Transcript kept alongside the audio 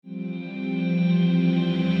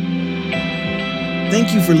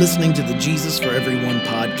Thank you for listening to the Jesus for Everyone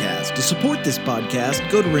podcast. To support this podcast,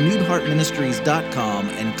 go to renewedheartministries.com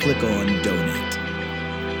and click on Donate.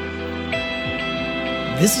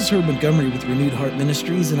 This is Herb Montgomery with Renewed Heart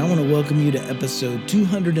Ministries, and I want to welcome you to episode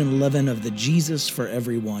 211 of the Jesus for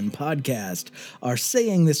Everyone podcast. Our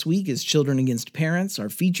saying this week is Children Against Parents. Our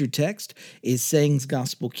featured text is Sayings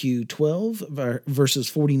Gospel Q 12, verses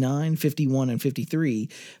 49, 51, and 53.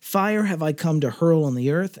 Fire have I come to hurl on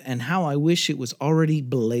the earth, and how I wish it was already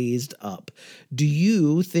blazed up. Do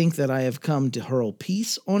you think that I have come to hurl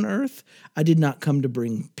peace on earth? I did not come to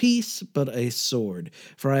bring peace, but a sword.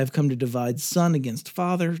 For I have come to divide son against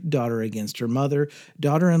father, daughter against her mother,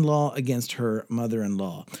 daughter-in-law against her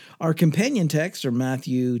mother-in-law. Our companion texts are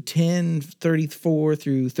Matthew 10:34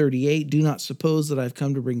 through 38. Do not suppose that I have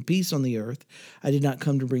come to bring peace on the earth. I did not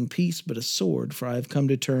come to bring peace, but a sword. For I have come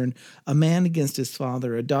to turn a man against his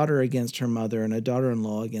father, a daughter against her mother, and a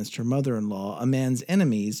daughter-in-law against her mother-in-law. A man's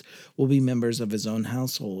enemies will be members of his own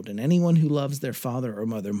household. And anyone who loves their father or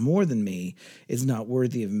mother more than me is not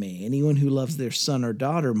worthy of me. Anyone who loves their son or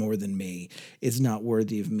daughter more than me is not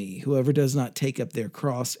worthy of me. Whoever does not take up their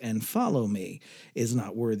cross and follow me is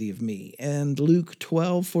not worthy of me. And Luke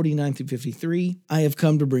 12:49 through 53, I have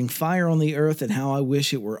come to bring fire on the earth, and how I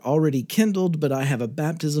wish it were already kindled, but I have a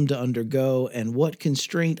baptism to undergo, and what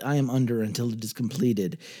constraint I am under until it is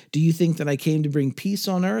completed. Do you think that I came to bring peace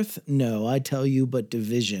on earth? No, I tell you, but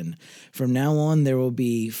division. From now on, there will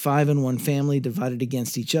be 5 in one family divided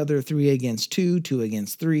against each other, 3 against 2, 2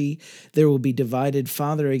 against 3. There will be divided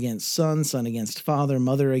father against son, son against father,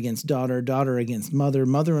 mother against daughter, daughter against mother,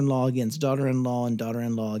 mother-in-law against daughter-in-law, and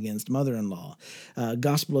daughter-in-law against mother-in-law.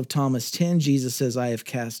 Gospel of Thomas 10, Jesus says, I have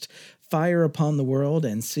cast fire upon the world,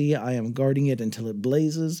 and see, I am guarding it until it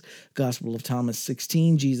blazes. Gospel of Thomas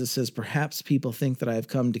 16, Jesus says, perhaps people think that I have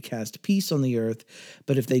come to cast peace on the earth,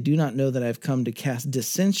 but if they do not know that I have come to cast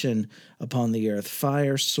dissension upon the earth,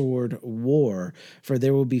 fire, sword, war. For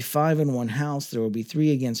there will be 5 in one house, there will be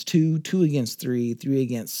 3 against 2, 2 against 3, 3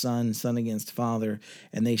 against son, son against father,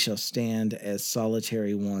 and they shall stand as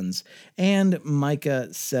solitary ones. And Micah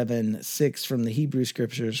 7:6 from the Hebrew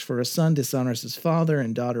Scriptures, for a son dishonors his father,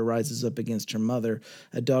 and daughter rises up against her mother,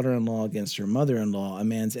 a daughter-in-law against her mother-in-law. A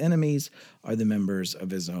man's enemies are the members of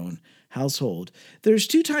his own household. There's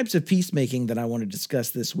 2 types of peacemaking that I want to discuss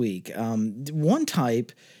this week. One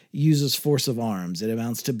type uses force of arms. It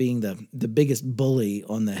amounts to being the biggest bully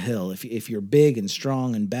on the hill. If you're big and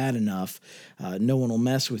strong and bad enough, no one will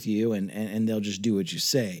mess with you, and they'll just do what you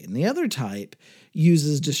say. And the other type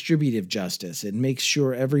uses distributive justice. It makes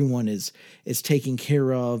sure everyone is taken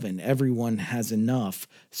care of and everyone has enough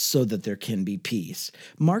so that there can be peace.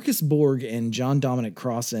 Marcus Borg and John Dominic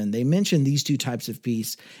Crossan, they mention these 2 types of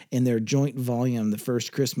peace in their joint volume, The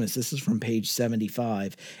First Christmas. This is from page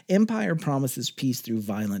 75. Empire promises peace through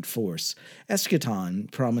violent force. Eschaton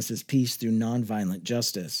promises peace through nonviolent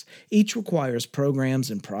justice. Each requires programs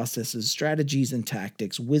and processes, strategies and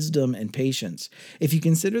tactics, wisdom and patience. If you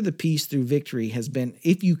consider the peace through victory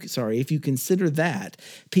if you consider that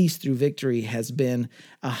peace through victory has been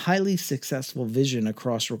a highly successful vision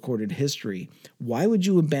across recorded history, why would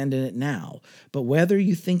you abandon it now? But whether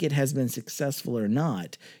you think it has been successful or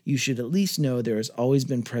not, you should at least know there has always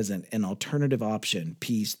been present an alternative option,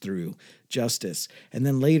 peace through justice. And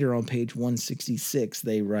then later on page 166,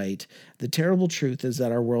 they write, the terrible truth is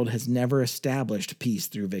that our world has never established peace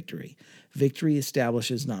through victory. Victory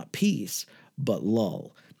establishes not peace, but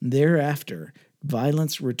lull. Thereafter,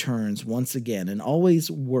 violence returns once again, and always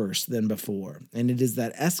worse than before. And it is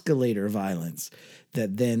that escalator violence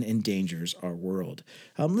that then endangers our world.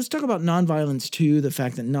 Let's talk about nonviolence too, the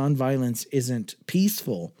fact that nonviolence isn't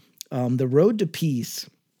peaceful. The road to peace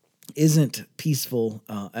isn't peaceful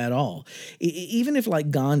at all. Even if, like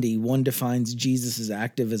Gandhi, one defines Jesus'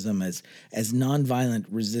 activism as nonviolent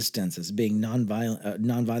resistance, as being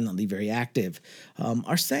nonviolently very active,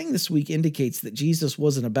 our saying this week indicates that Jesus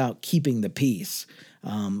wasn't about keeping the peace.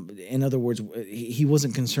 In other words, he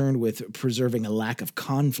wasn't concerned with preserving a lack of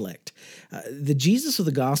conflict. The Jesus of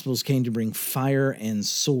the Gospels came to bring fire and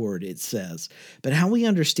sword, it says. But how we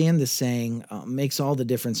understand this saying makes all the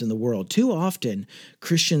difference in the world. Too often,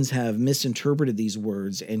 Christians have misinterpreted these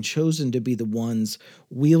words and chosen to be the ones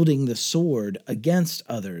wielding the sword against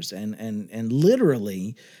others. And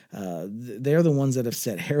literally, they're the ones that have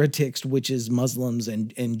set heretics, witches, Muslims,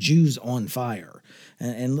 and Jews on fire.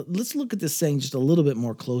 And let's look at this saying just a little bit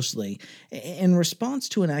more closely. In response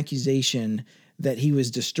to an accusation that he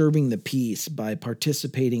was disturbing the peace by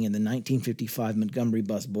participating in the 1955 Montgomery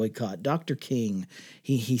bus boycott. Dr. King,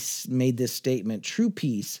 he made this statement: true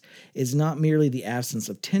peace is not merely the absence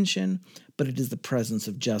of tension, but it is the presence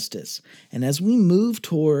of justice. And as we move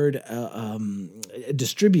toward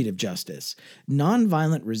distributive justice,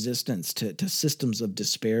 nonviolent resistance to systems of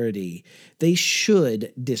disparity, they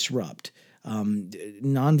should disrupt.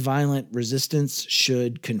 Nonviolent resistance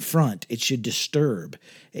should confront, it should disturb,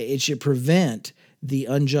 it should prevent the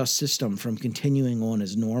unjust system from continuing on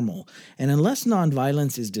as normal. And unless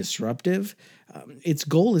nonviolence is disruptive, its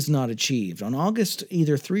goal is not achieved. On August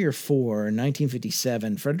either 3 or 4,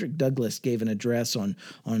 1957, Frederick Douglass gave an address on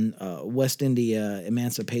West India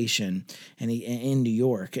emancipation in New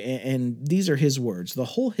York. And these are his words: "The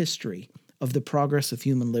whole history of the progress of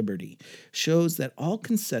human liberty shows that all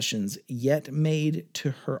concessions yet made to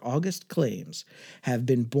her august claims have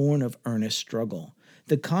been born of earnest struggle.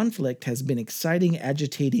 The conflict has been exciting,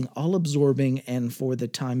 agitating, all-absorbing, and for the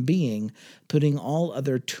time being, putting all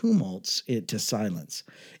other tumults to silence.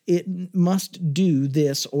 It must do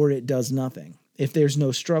this or it does nothing. If there's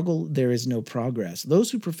no struggle, there is no progress. Those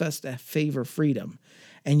who profess to favor freedom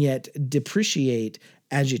and yet depreciate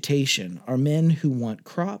agitation are men who want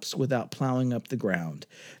crops without plowing up the ground.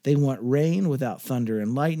 They want rain without thunder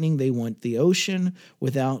and lightning. They want the ocean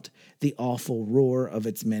without the awful roar of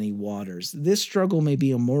its many waters. This struggle may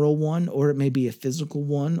be a moral one, or it may be a physical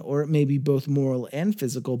one, or it may be both moral and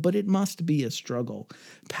physical, but it must be a struggle.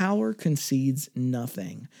 Power concedes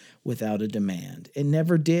nothing without a demand. It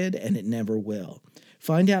never did, and it never will.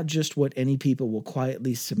 Find out just what any people will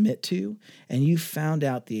quietly submit to, and you've found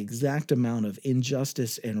out the exact amount of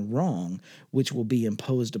injustice and wrong which will be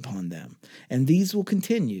imposed upon them. And these will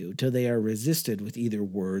continue till they are resisted with either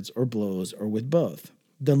words or blows or with both.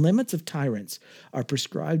 The limits of tyrants are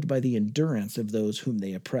prescribed by the endurance of those whom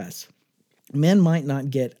they oppress. Men might not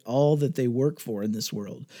get all that they work for in this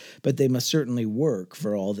world, but they must certainly work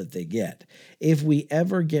for all that they get. If we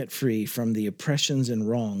ever get free from the oppressions and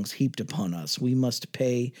wrongs heaped upon us, we must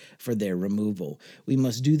pay for their removal. We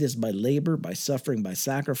must do this by labor, by suffering, by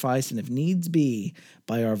sacrifice, and if needs be,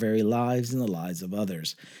 by our very lives and the lives of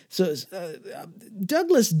others." So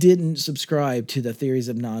Douglass didn't subscribe to the theories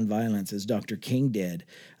of nonviolence as Dr. King did,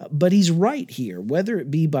 but he's right here. Whether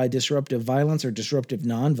it be by disruptive violence or disruptive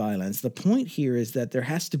nonviolence, the point here is that there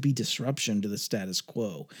has to be disruption to the status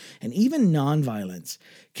quo. And even nonviolence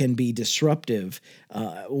can be disruptive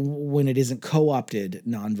when it isn't co-opted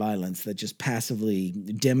nonviolence that just passively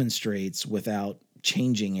demonstrates without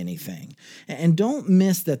changing anything. And don't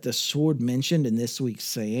miss that the sword mentioned in this week's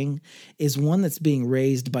saying is one that's being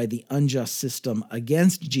raised by the unjust system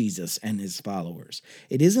against Jesus and his followers.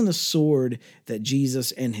 It isn't a sword that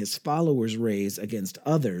Jesus and his followers raise against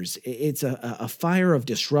others. It's a fire of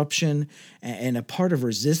disruption and a part of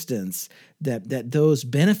resistance that those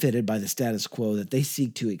benefited by the status quo that they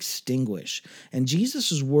seek to extinguish. And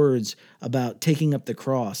Jesus' words about taking up the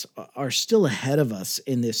cross are still ahead of us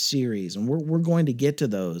in this series, and we're going to get to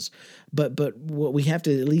those. But what we have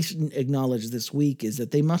to at least acknowledge this week is that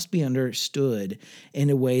they must be understood in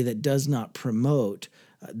a way that does not promote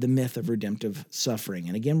the myth of redemptive suffering.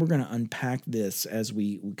 And again, we're going to unpack this as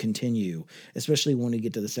we continue, especially when we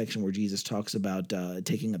get to the section where Jesus talks about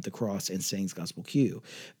taking up the cross and saying's gospel Q.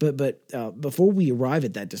 But before we arrive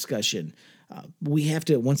at that discussion, we have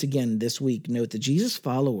to, once again, this week, note that Jesus'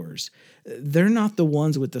 followers, they're not the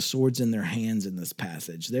ones with the swords in their hands in this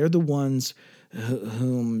passage. They're the ones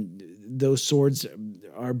whom those swords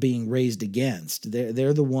are being raised against.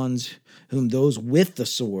 They're the ones whom those with the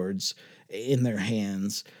swords in their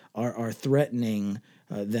hands are threatening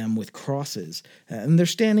them with crosses. And they're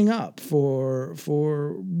standing up for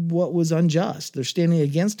what was unjust. They're standing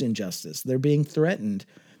against injustice. They're being threatened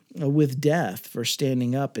with death for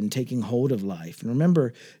standing up and taking hold of life. And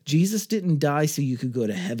remember, Jesus didn't die so you could go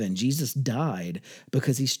to heaven. Jesus died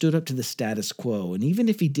because he stood up to the status quo. And even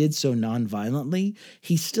if he did so nonviolently,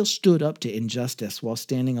 he still stood up to injustice while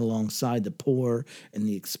standing alongside the poor and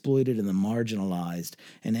the exploited and the marginalized.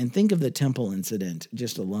 And think of the temple incident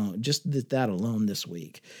just that alone this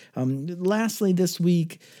week. Lastly, this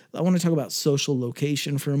week, I want to talk about social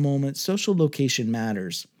location for a moment. Social location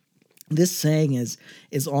matters. This saying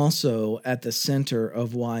is also at the center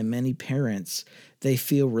of why many parents, they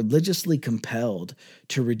feel religiously compelled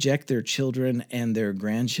to reject their children and their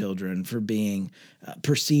grandchildren for being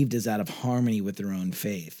perceived as out of harmony with their own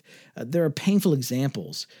faith. There are painful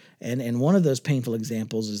examples, and one of those painful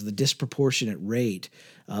examples is the disproportionate rate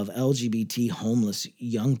of LGBT homeless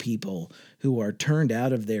young people who are turned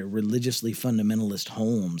out of their religiously fundamentalist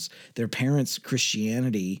homes. Their parents'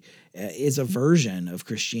 Christianity is a version of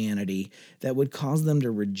Christianity that would cause them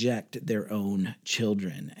to reject their own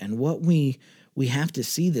children. And what we have to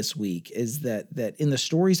see this week is that in the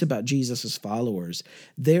stories about Jesus' followers,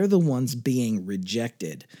 they're the ones being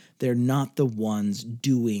rejected. They're not the ones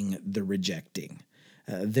doing the rejecting.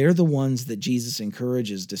 They're the ones that Jesus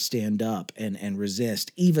encourages to stand up and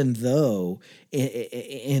resist, even though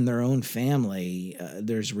in their own family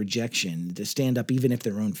there's rejection, to stand up even if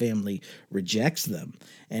their own family rejects them.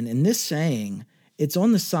 And in this saying, it's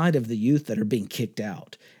on the side of the youth that are being kicked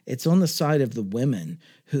out. It's on the side of the women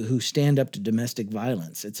who stand up to domestic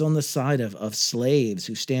violence. It's on the side of slaves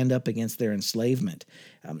who stand up against their enslavement.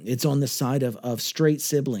 It's on the side of straight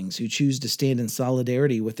siblings who choose to stand in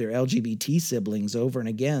solidarity with their LGBT siblings over and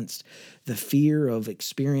against the fear of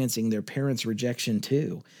experiencing their parents' rejection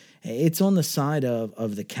too. It's on the side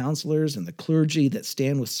of the counselors and the clergy that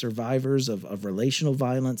stand with survivors of relational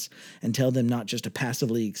violence and tell them not just to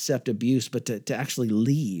passively accept abuse, but to actually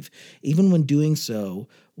leave, even when doing so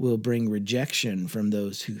will bring rejection from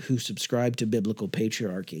those who subscribe to biblical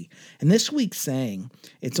patriarchy. And this week's saying,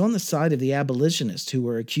 it's on the side of the abolitionists who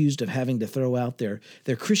were accused of having to throw out their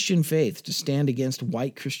Christian faith to stand against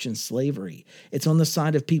white Christian slavery. It's on the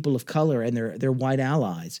side of people of color and their white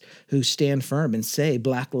allies who stand firm and say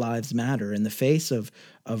Black Lives Matter in the face of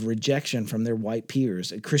rejection from their white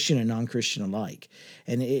peers, Christian and non-Christian alike.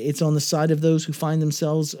 And it's on the side of those who find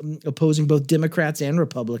themselves opposing both Democrats and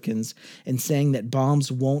Republicans and saying that bombs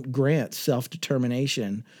won't grant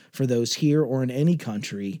self-determination for those here or in any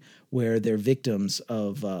country where they're victims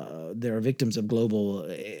of global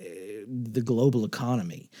the global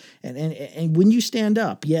economy. And when you stand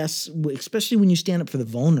up, yes, especially when you stand up for the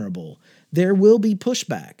vulnerable, there will be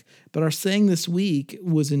pushback. But our saying this week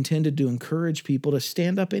was intended to encourage people to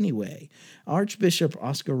stand up anyway. Archbishop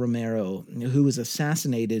Oscar Romero, who was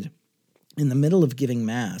assassinated in the middle of giving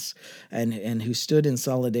Mass and who stood in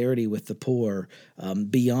solidarity with the poor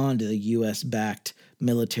beyond the U.S.-backed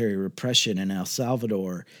military repression in El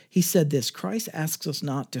Salvador, he said this: Christ asks us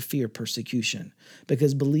not to fear persecution,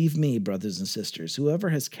 because believe me, brothers and sisters, whoever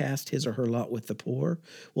has cast his or her lot with the poor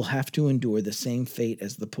will have to endure the same fate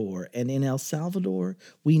as the poor. And in El Salvador,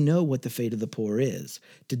 we know what the fate of the poor is: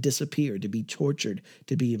 to disappear, to be tortured,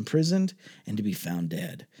 to be imprisoned, and to be found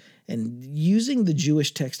dead. And using the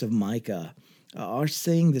Jewish text of Micah, our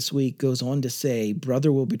saying this week goes on to say,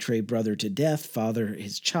 brother will betray brother to death, father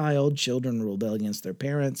his child, children will rebel against their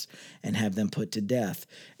parents and have them put to death.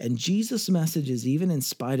 And Jesus' message is, even in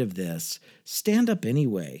spite of this, stand up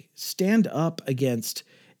anyway. Stand up against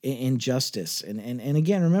injustice. And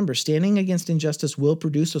again, remember, standing against injustice will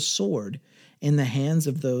produce a sword in the hands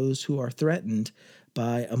of those who are threatened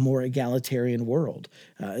by a more egalitarian world.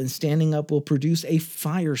 And standing up will produce a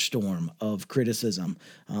firestorm of criticism.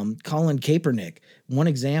 Colin Kaepernick, one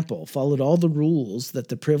example, followed all the rules that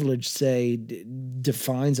the privileged say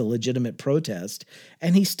defines a legitimate protest,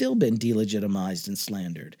 and he's still been delegitimized and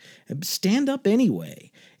slandered. Stand up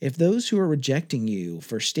anyway. If those who are rejecting you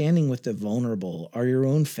for standing with the vulnerable are your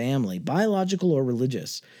own family, biological or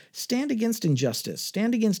religious, stand against injustice,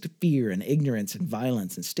 stand against fear and ignorance and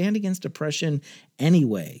violence, and stand against oppression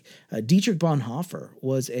anyway. Dietrich Bonhoeffer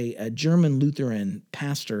was a German Lutheran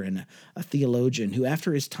pastor and a theologian who,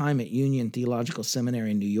 after his time at Union Theological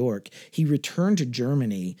Seminary in New York, he returned to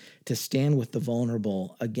Germany to stand with the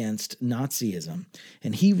vulnerable against Nazism.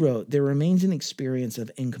 And he wrote, "There remains an experience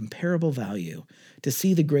of incomparable value to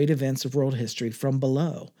see the great events of world history from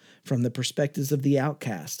below, from the perspectives of the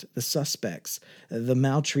outcast, the suspects, the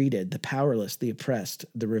maltreated, the powerless, the oppressed,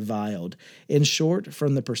 the reviled. In short,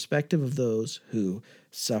 from the perspective of those who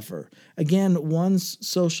suffer." Again, one's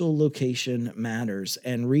social location matters,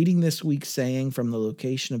 and reading this week's saying from the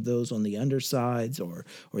location of those on the undersides or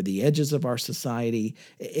the edges of our society,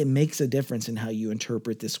 it makes a difference in how you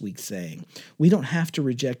interpret this week's saying. We don't have to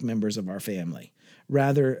reject members of our family.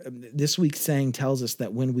 Rather, this week's saying tells us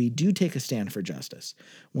that when we do take a stand for justice,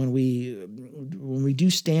 when we do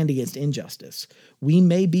stand against injustice, we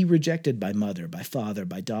may be rejected by mother, by father,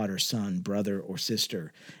 by daughter, son, brother, or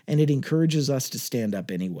sister, and it encourages us to stand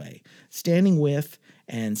up anyway. Standing with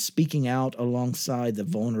and speaking out alongside the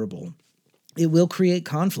vulnerable, it will create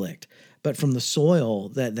conflict, But from the soil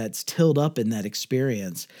that's tilled up in that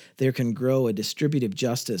experience, there can grow a distributive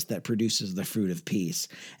justice that produces the fruit of peace.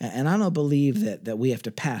 And I don't believe that we have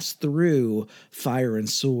to pass through fire and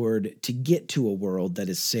sword to get to a world that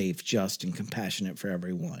is safe, just, and compassionate for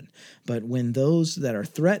everyone. But when those that are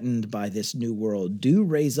threatened by this new world do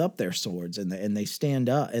raise up their swords and they stand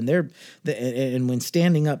up, and when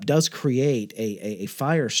standing up does create a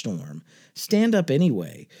firestorm, stand up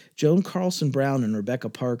anyway. Joan Carlson Brown and Rebecca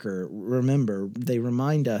Parker, remember, they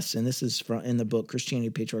remind us, and this is in the book Christianity,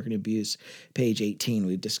 Patriarchy, and Abuse, page 18.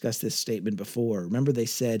 We've discussed this statement before. Remember, they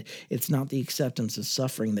said, it's not the acceptance of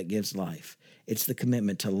suffering that gives life. It's the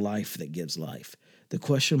commitment to life that gives life. The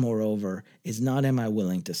question, moreover, is not am I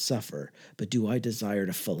willing to suffer, but do I desire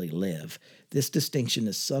to fully live? This distinction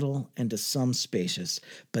is subtle and to some spacious,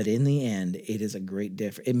 but in the end,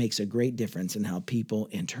 it makes a great difference in how people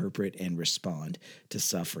interpret and respond to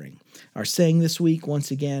suffering. Our saying this week, once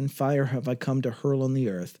again, fire have I come to hurl on the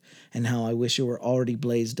earth, and how I wish it were already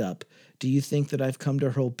blazed up. Do you think that I've come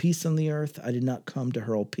to hurl peace on the earth? I did not come to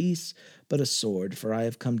hurl peace, but a sword, for I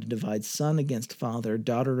have come to divide son against father,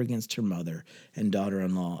 daughter against her mother, and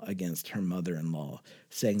daughter-in-law against her mother-in-law.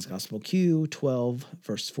 Sayings Gospel Q 12,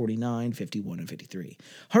 verse 49, 51, and 53.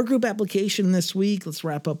 Heart group application this week. Let's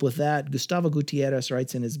wrap up with that. Gustavo Gutierrez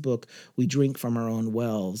writes in his book, We Drink from Our Own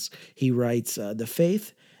Wells. He writes, the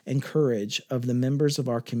faith and courage of the members of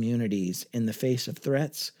our communities in the face of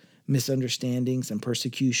threats, misunderstandings, and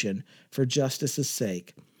persecution for justice's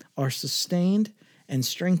sake are sustained and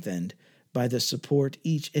strengthened by the support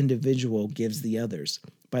each individual gives the others,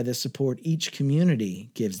 by the support each community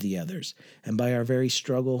gives the others, and by our very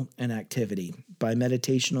struggle and activity, by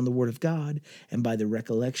meditation on the Word of God, and by the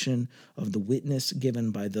recollection of the witness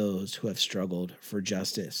given by those who have struggled for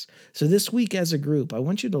justice. So this week as a group, I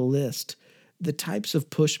want you to list the types of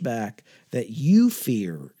pushback that you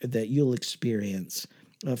fear that you'll experience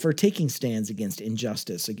for taking stands against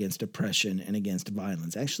injustice, against oppression, and against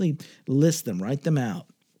violence. Actually list them, write them out.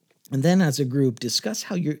 And then as a group, discuss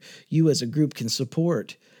how you as a group can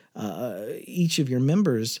support each of your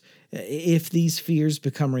members if these fears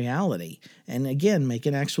become reality. And again, make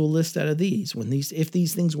an actual list out of these. If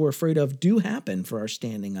these things we're afraid of do happen for our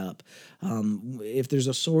standing up, if there's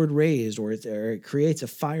a sword raised or it creates a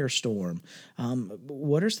firestorm,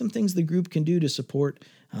 what are some things the group can do to support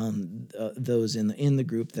those in the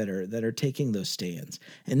group that are taking those stands?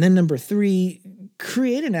 And then number 3,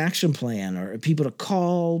 create an action plan, or people to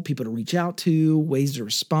call, people to reach out to, ways to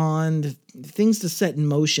respond, things to set in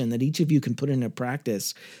motion that each of you can put into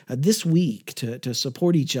practice this week to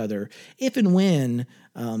support each other if and when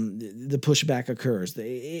the pushback occurs,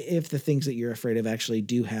 if the things that you're afraid of actually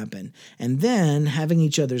do happen. And then having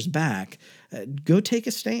each other's back, go take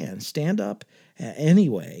a stand up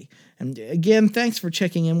anyway. And again, thanks for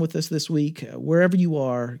checking in with us this week. Wherever you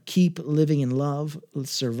are, keep living in love,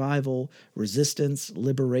 survival, resistance,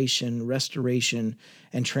 liberation, restoration,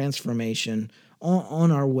 and transformation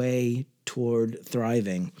on our way toward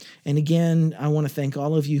thriving. And again, I want to thank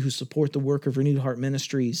all of you who support the work of Renewed Heart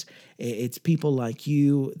Ministries. It's people like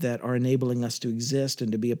you that are enabling us to exist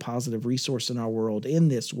and to be a positive resource in our world in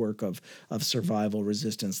this work of survival,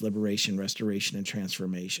 resistance, liberation, restoration, and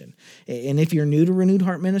transformation. And if you're new to Renewed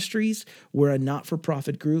Heart Ministries, we're a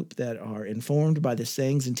not-for-profit group that are informed by the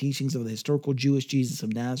sayings and teachings of the historical Jewish Jesus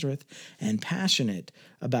of Nazareth and passionate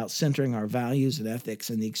about centering our values and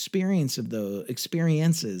ethics and the experiences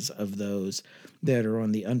of those that are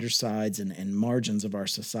on the undersides and margins of our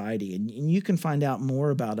society. And you can find out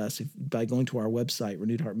more about us by going to our website,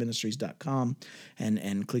 renewedheartministries.com,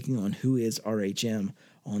 and clicking on Who is RHM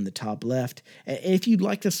on the top left. If you'd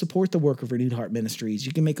like to support the work of Renewed Heart Ministries,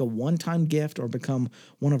 you can make a one-time gift or become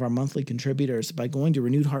one of our monthly contributors by going to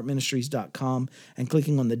renewedheartministries.com and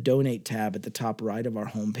clicking on the Donate tab at the top right of our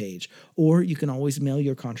homepage. Or you can always mail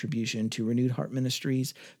your contribution to Renewed Heart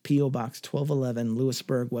Ministries, P.O. Box 1211,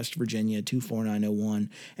 Lewisburg, West Virginia, 24901.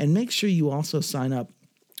 And make sure you also sign up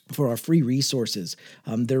for our free resources.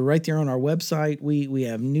 They're right there on our website. We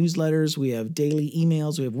have newsletters, we have daily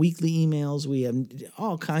emails, we have weekly emails, we have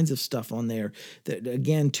all kinds of stuff on there. That,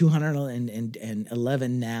 again,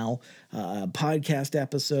 211 now podcast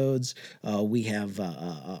episodes. We have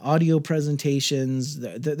audio presentations.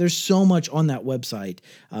 There's so much on that website.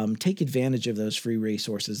 Take advantage of those free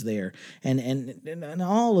resources there. And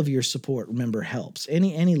all of your support, remember, helps.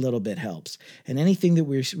 Any little bit helps. And anything that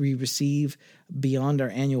we receive beyond our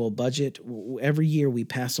annual budget, every year we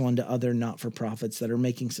pass on to other not-for-profits that are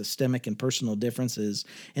making systemic and personal differences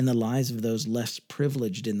in the lives of those less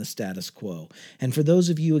privileged in the status quo. And for those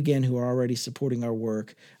of you, again, who are already supporting our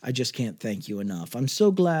work, I just can't can't thank you enough. I'm so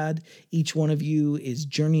glad each one of you is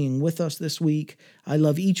journeying with us this week. I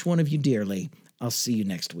love each one of you dearly. I'll see you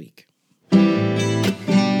next week.